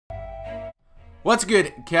What's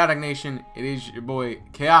good, Chaotic Nation? It is your boy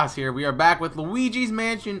Chaos here. We are back with Luigi's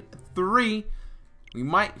Mansion 3. We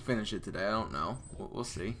might finish it today. I don't know. We'll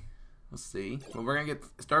see. We'll see. But we're gonna get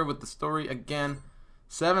started with the story again.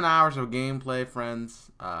 7 hours of gameplay, friends.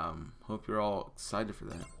 Hope you're all excited for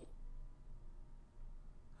that.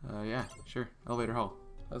 Yeah, sure. Elevator hall.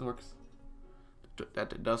 That works.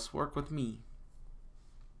 That does work with me.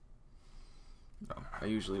 Oh, I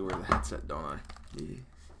usually wear the headset, don't I?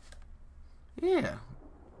 Yeah.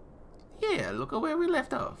 Yeah, look at where we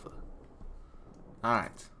left off.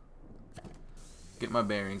 Alright. Get my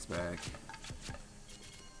bearings back.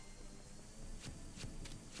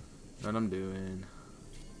 What I'm doing.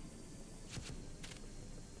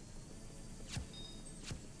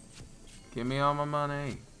 Give me all my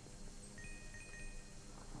money.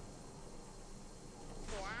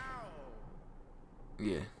 Yeah,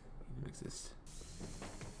 you don't exist.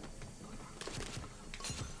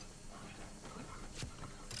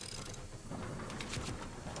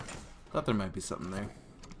 Thought there might be something there.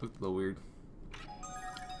 Looked a little weird.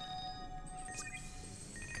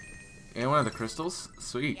 And one of the crystals?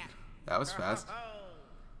 Sweet. That was fast.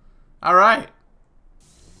 Alright.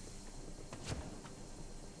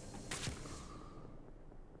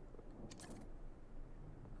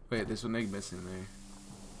 Wait, there's an egg missing there.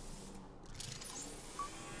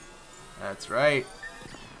 That's right.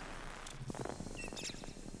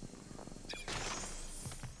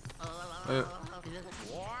 Wait.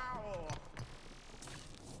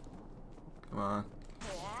 Come on.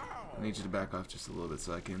 I need you to back off just a little bit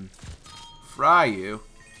so I can fry you.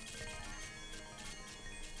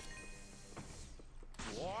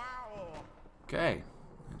 Okay.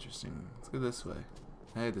 Interesting. Let's go this way.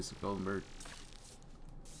 Hey, this is a golden bird.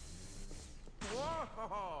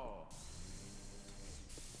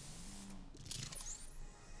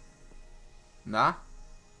 Nah?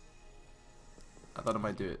 I thought it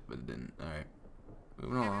might do it, but it didn't. Alright.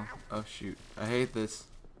 Moving along. Oh shoot. I hate this.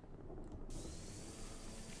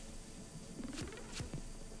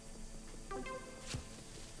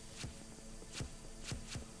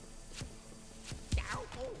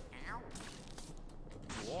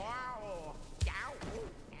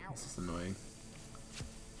 This is annoying.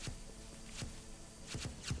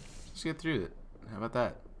 Just get through it. How about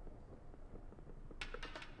that?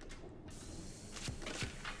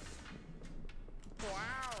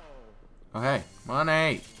 Oh hey,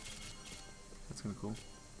 money! That's kinda cool.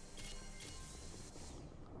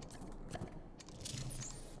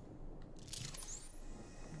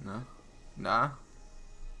 Nah. Nah.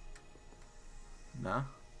 Nah.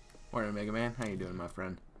 Morning, Mega Man. How you doing, my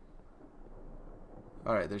friend?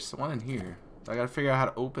 Alright, there's one in here. I gotta figure out how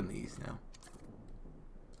to open these now.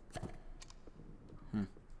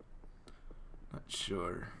 Not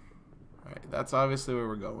sure. Alright, that's obviously where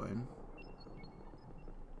we're going.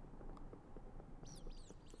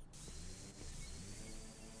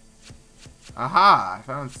 Aha! I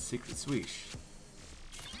found a secret swish.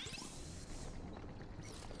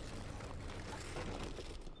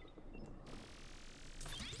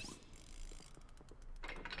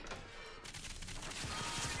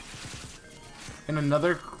 And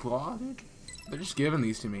another claw, dude? They're just giving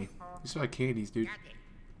these to me. These are like candies, dude.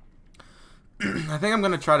 I think I'm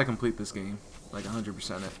gonna try to complete this game. Like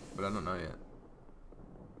 100% it, but I don't know yet.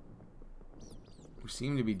 We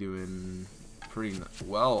seem to be doing pretty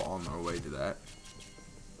well on our way to that.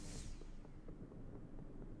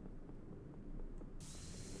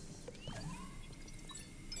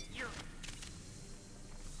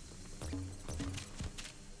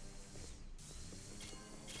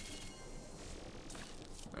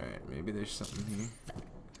 Alright, maybe there's something here.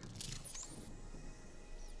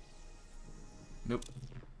 Nope.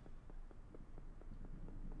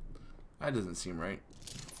 That doesn't seem right.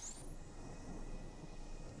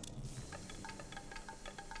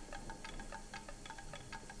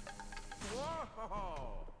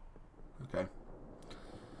 Okay.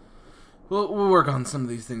 We'll work on some of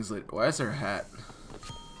these things later. Why is there a hat?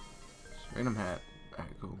 Just random hat.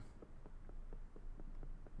 Alright, cool.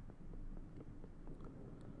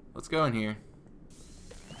 Let's go in here.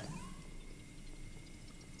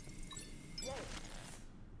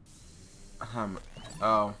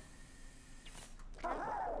 Oh.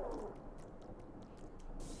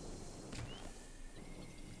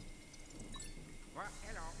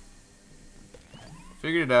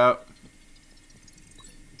 Figured it out.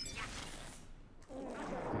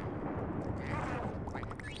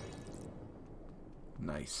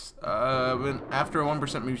 Nice. But after a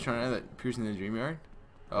 1% maybe trying to that appears in the dream yard.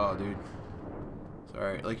 Oh, dude.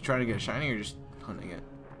 Sorry. Like trying to get a shiny or just hunting it?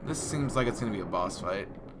 This seems like it's gonna be a boss fight.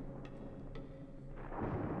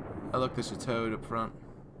 Oh look, there's a toad up front.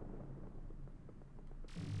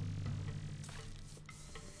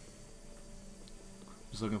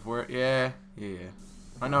 Just looking for it. Yeah.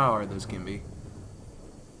 I know how hard those can be.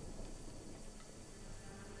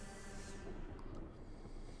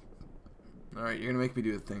 Alright, you're gonna make me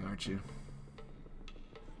do a thing, aren't you?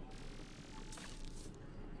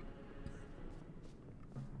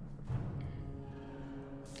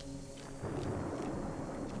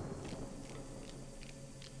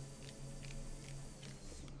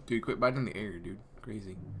 Dude, quit biting the air, dude.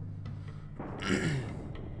 Crazy.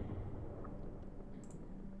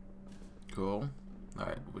 Cool.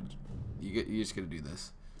 Alright, you just gotta do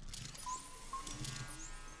this.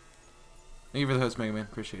 Thank you for the host, Mega Man.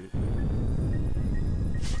 Appreciate it.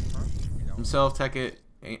 Himself, Tekit,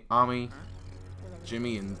 Ami,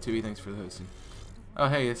 Jimmy, and Tui, thanks for the hosting. Oh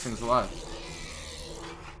hey, this thing's alive.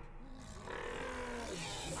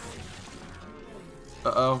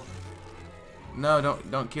 Uh-oh. No,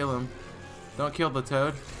 don't kill him. Don't kill the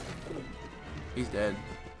toad. He's dead.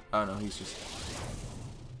 Oh no, he's just...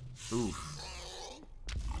 Oof.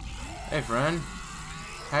 Hey friend.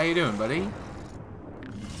 How you doing, buddy?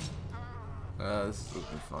 This is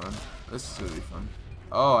looking fun. This is gonna be fun.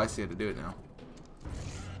 Oh, I see how to do it now.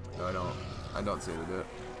 No, I don't. I don't see how to do it.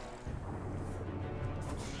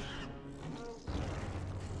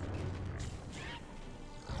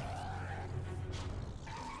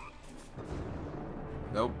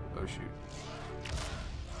 Nope. Oh shoot.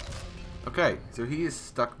 Okay, so he is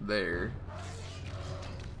stuck there.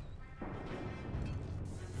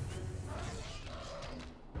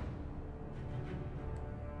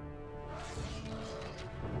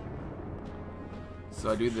 So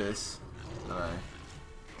I do this.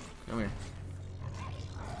 Come here.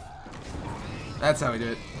 That's how we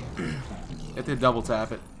do it. You have to double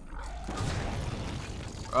tap it.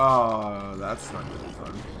 Oh, that's not really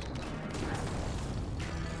fun.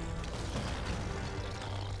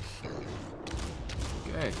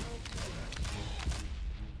 Okay.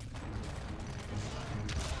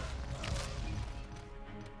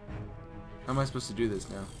 How am I supposed to do this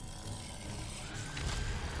now?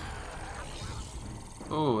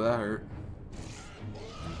 Oh, that hurt.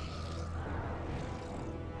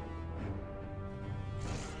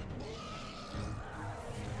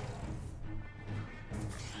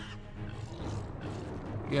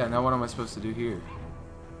 Yeah, now what am I supposed to do here?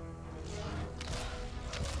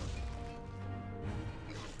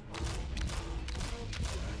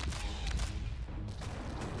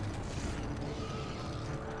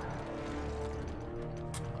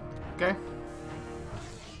 Okay.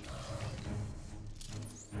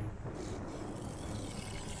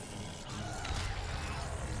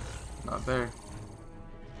 Not there.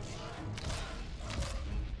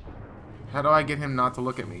 How do I get him not to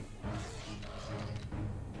look at me?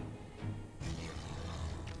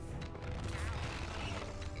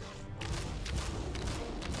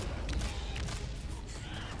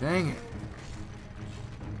 Dang it.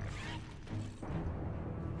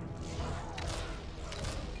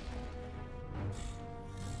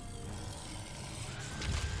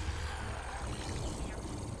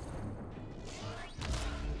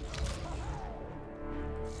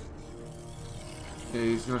 Yeah,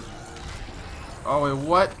 he's gonna... Oh, wait,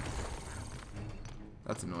 what?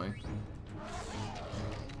 That's annoying.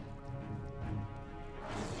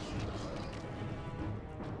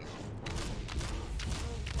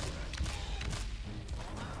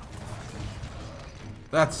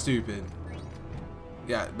 That's stupid.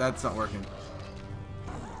 Yeah, that's not working.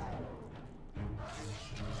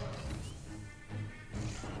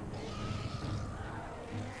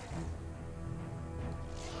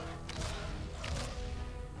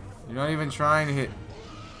 You're not even trying to hit.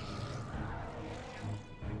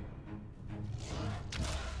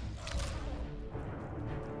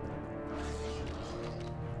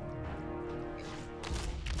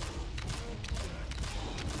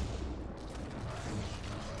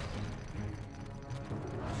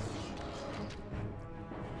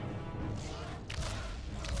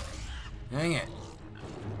 Dang it.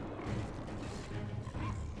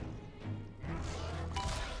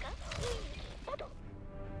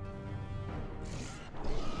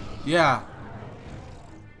 Yeah.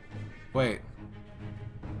 Wait.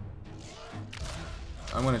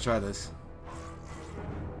 I'm gonna try this.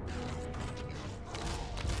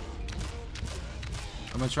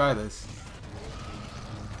 I'm gonna try this.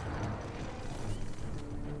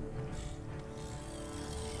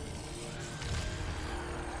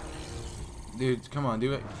 Dude, come on,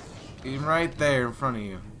 do it. Even right there in front of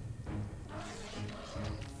you.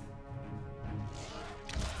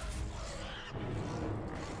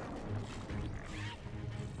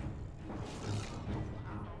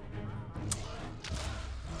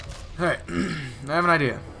 Alright, I have an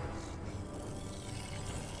idea.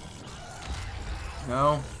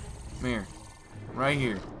 No. Come here. Right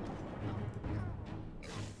here.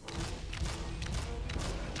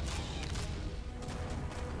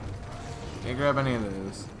 Can't grab any of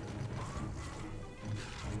those.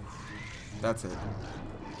 That's it.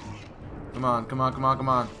 Come on, come on, come on, come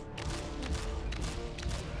on.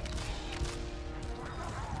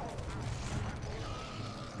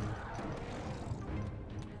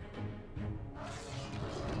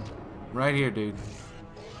 Right here, dude.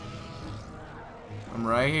 I'm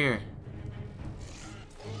right here.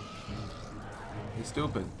 He's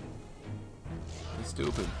stupid. He's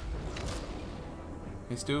stupid.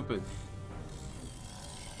 He's stupid.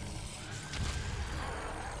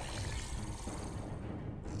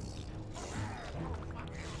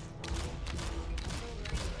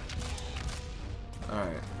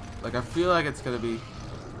 Alright. Like, I feel like it's gonna be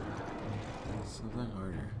something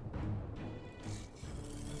harder.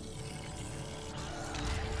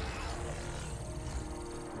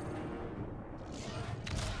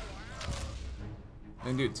 I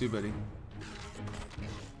can do it too, buddy.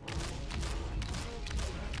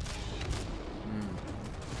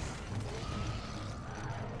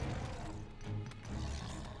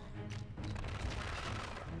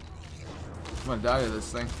 I'm gonna die to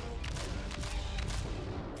this thing.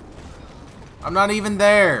 I'm not even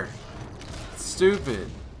there. It's stupid.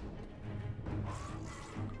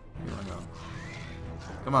 Here I go.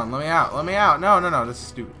 Come on, let me out. Let me out. No, no, no. This is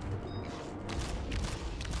stupid.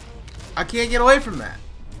 I can't get away from that.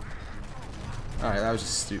 Alright, that was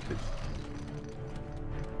just stupid.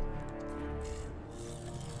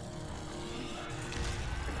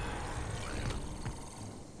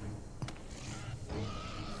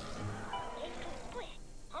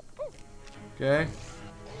 Okay.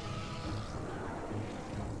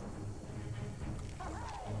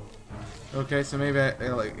 Okay, so maybe I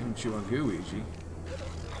like him chew on Luigi.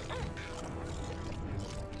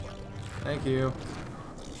 Thank you.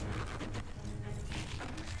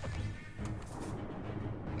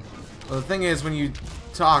 Well, the thing is, when you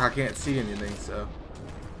talk, I can't see anything, so...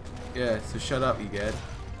 Yeah, so shut up, you gad.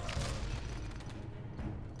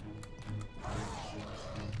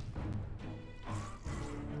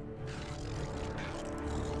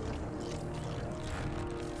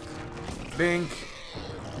 Bink.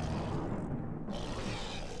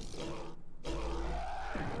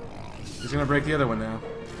 He's gonna break the other one now.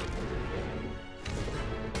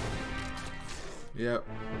 Yep.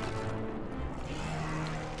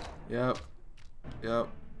 Yep. Yep.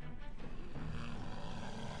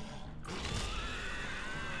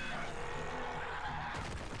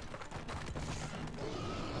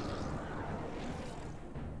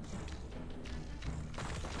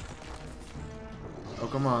 Oh,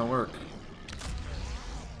 come on, work.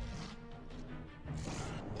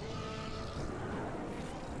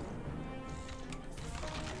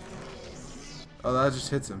 Oh, that just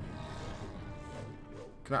hits him.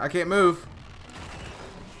 I can't move.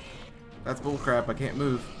 That's bullcrap. I can't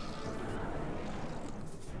move.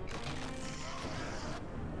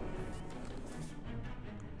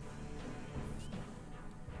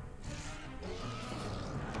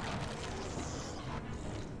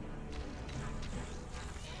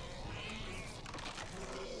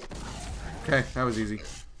 Okay, that was easy.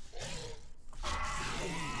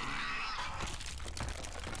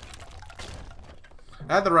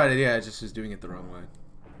 I had the right idea, I just was doing it the wrong way.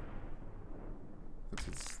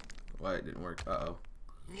 That's why it didn't work. Uh-oh.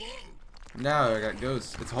 Now I got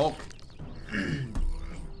ghosts. It's Hulk.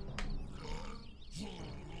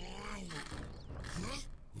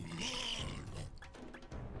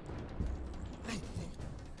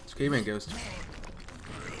 It's Caveman Ghost.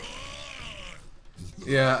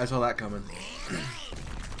 Yeah, I saw that coming.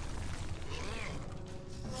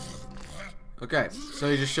 Okay,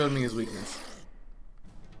 so he just showed me his weakness.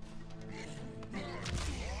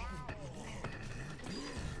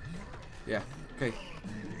 Yeah, okay.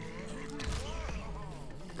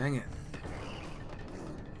 Dang it.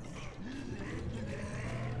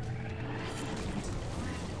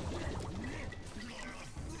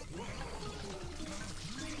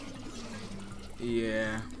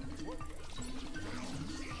 Yeah.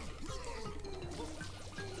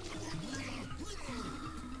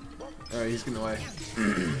 Alright, he's getting away.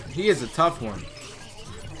 He is a tough one.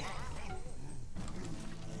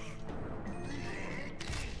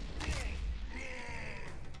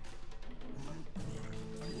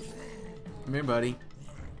 Come here, buddy.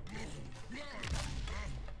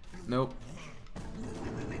 Nope.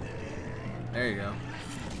 There you go.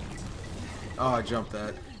 Oh, I jumped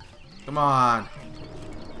that. Come on.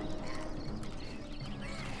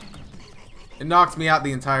 It knocks me out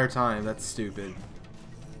the entire time. That's stupid.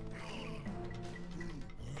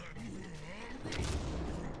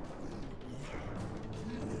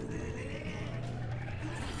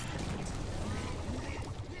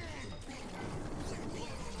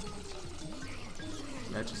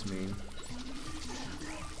 That's just mean.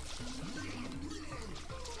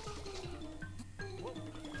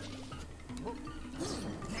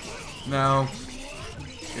 No.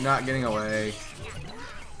 You're not getting away. I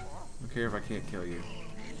don't care if I can't kill you.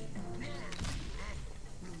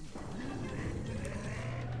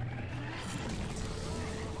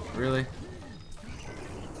 Really?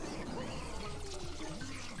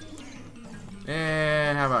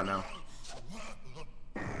 And how about now?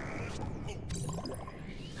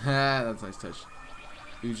 Ha, that's a nice touch.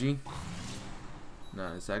 Luigi?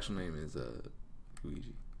 No, his actual name is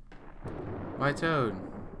Luigi. My toad.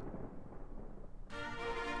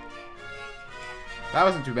 That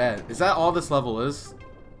wasn't too bad. Is that all this level is?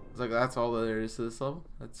 It's like that's all there is to this level?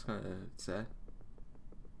 That's kind of sad.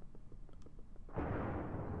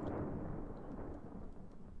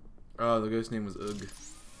 Oh, the ghost name was Ugg.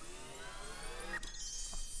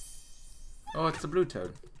 Oh, it's the blue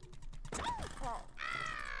toad.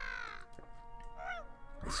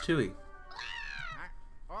 It's Chewy.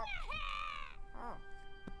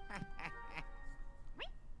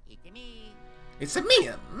 It's me,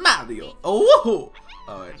 Mario. Oh, whoa.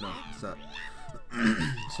 Oh wait, no, it's not.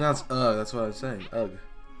 It's not Ugg. That's what I was saying. Ugg.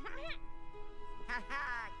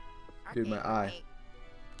 Dude, my eye.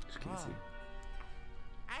 Just can't see.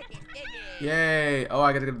 Yay! Oh,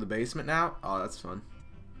 I gotta go to the basement now? Oh, that's fun.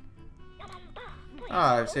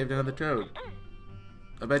 Ah, I've saved another toad.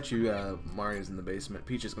 I bet you Mario's in the basement.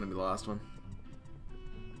 Peach is gonna be the last one.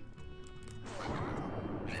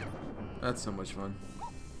 That's so much fun.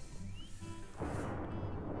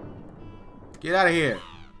 Get out of here!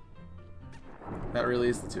 That really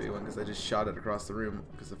is the 2v1 because I just shot it across the room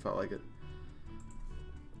because I felt like it.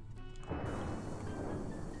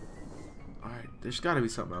 Alright, there's gotta be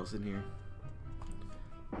something else in here.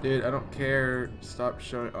 Dude, I don't care. Stop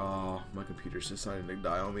showing. Oh, my computer's deciding to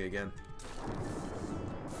die on me again.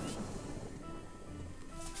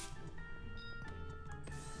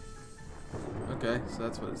 Okay, so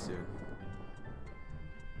that's what it's doing.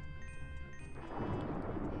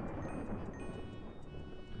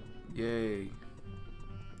 Yay.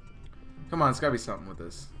 Come on, it's gotta be something with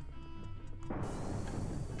this.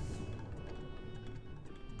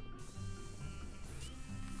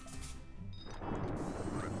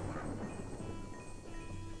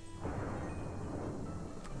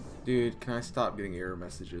 Dude, can I stop getting error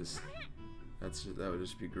messages? That would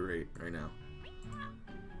just be great right now.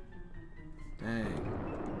 Dang.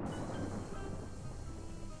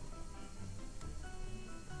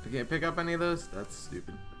 I can't pick up any of those? That's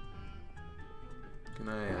stupid. Can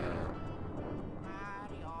I,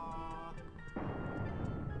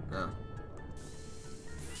 no.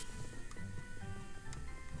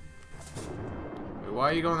 Wait, why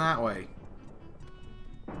are you going that way?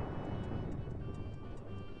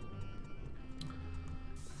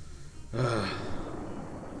 Ugh.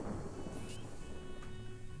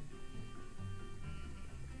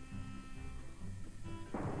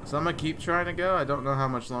 So I'm gonna keep trying to go. I don't know how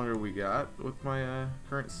much longer we got with my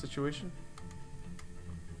current situation.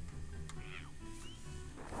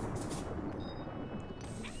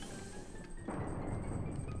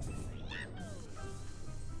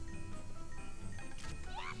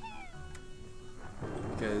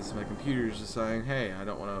 Because my computer is just saying, hey, I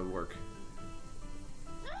don't want to work.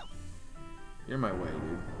 You're my way,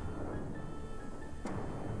 dude.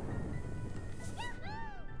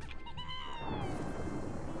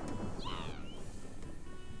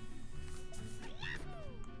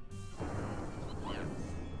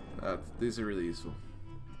 These are really useful.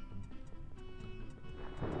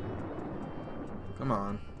 Come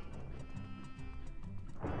on.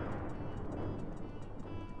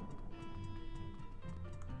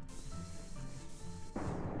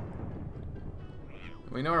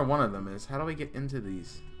 We know where one of them is. How do we get into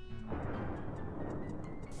these? I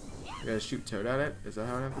gotta shoot Toad at it? Is that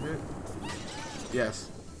how I have to do it?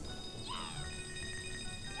 Yes.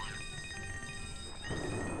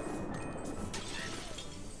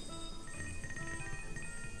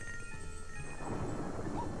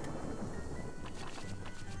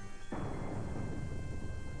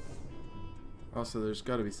 Also, there's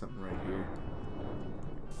gotta be something right here.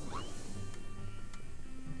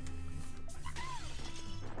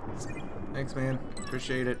 Thanks, man.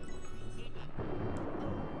 Appreciate it.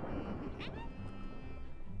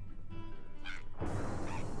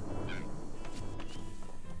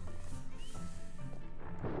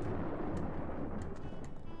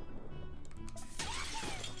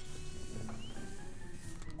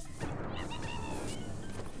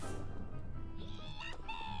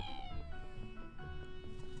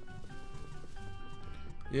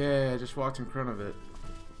 Yeah, I just walked in front of it.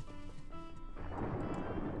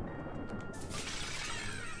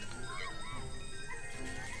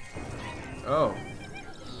 Oh.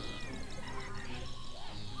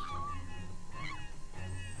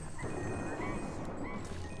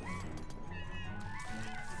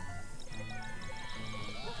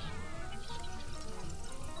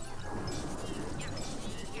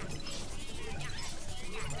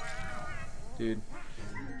 Dude.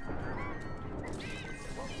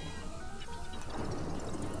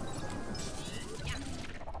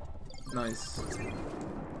 Nice.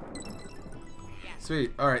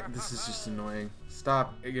 Sweet. Alright, this is just annoying.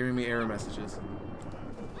 Stop giving me error messages.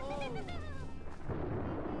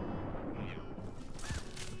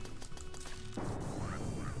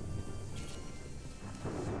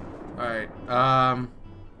 Alright,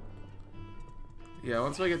 yeah,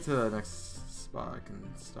 once I get to the next spot, I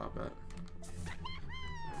can stop at.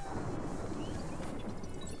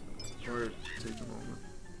 Or take a moment.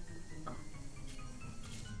 Oh.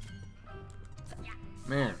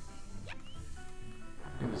 Man.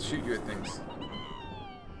 I need to shoot you at things.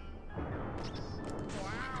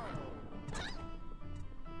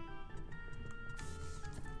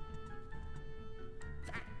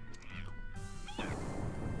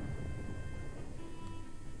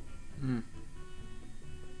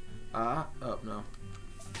 Oh no.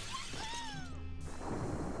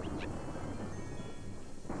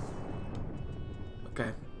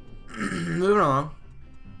 Okay. Moving along.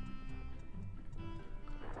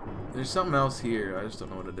 There's something else here. I just don't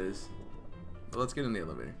know what it is. But let's get in the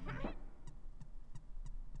elevator.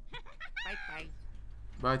 Bye bye.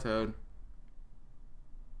 Bye, Toad.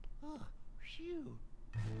 Oh, phew.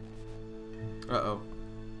 Uh-oh.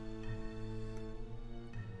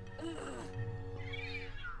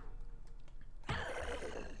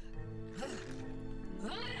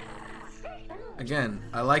 Again,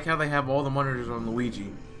 I like how they have all the monitors on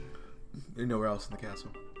Luigi. There's nowhere else in the castle.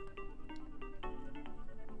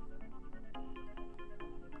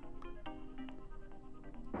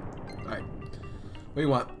 Alright. What do you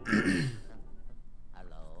want?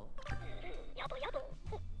 Hello.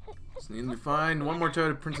 Just need to find one more Toad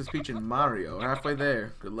of Princess Peach and Mario. We're halfway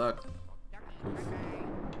there. Good luck. Oof.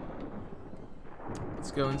 Let's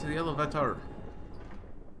go into the elevator.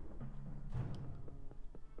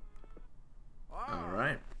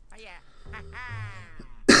 Alright.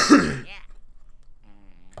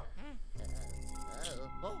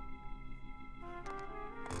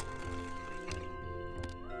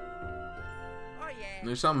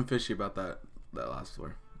 There's something fishy about that last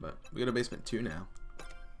floor, but we got a basement 2 now.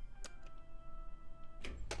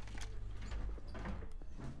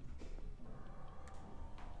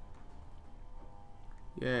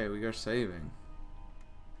 Yay, we are saving.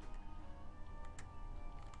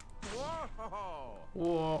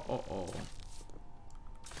 Whoa, uh-oh.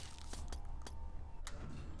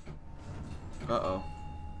 Uh-oh.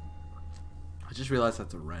 I just realized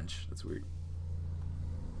that's a wrench. That's weird.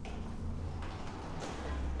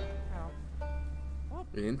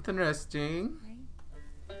 Interesting.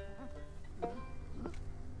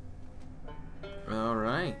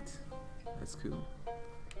 Alright. That's cool.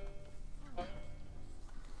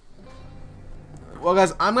 Well,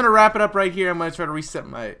 guys, I'm going to wrap it up right here. I'm going to try to reset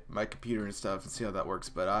my computer and stuff and see how that works.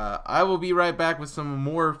 But I will be right back with some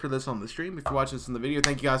more for this on the stream. If you're watching this in the video,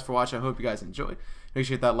 thank you guys for watching. I hope you guys enjoyed. Make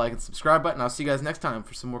sure you hit that like and subscribe button. I'll see you guys next time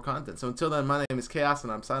for some more content. So until then, my name is Chaos,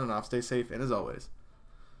 and I'm signing off. Stay safe, and as always,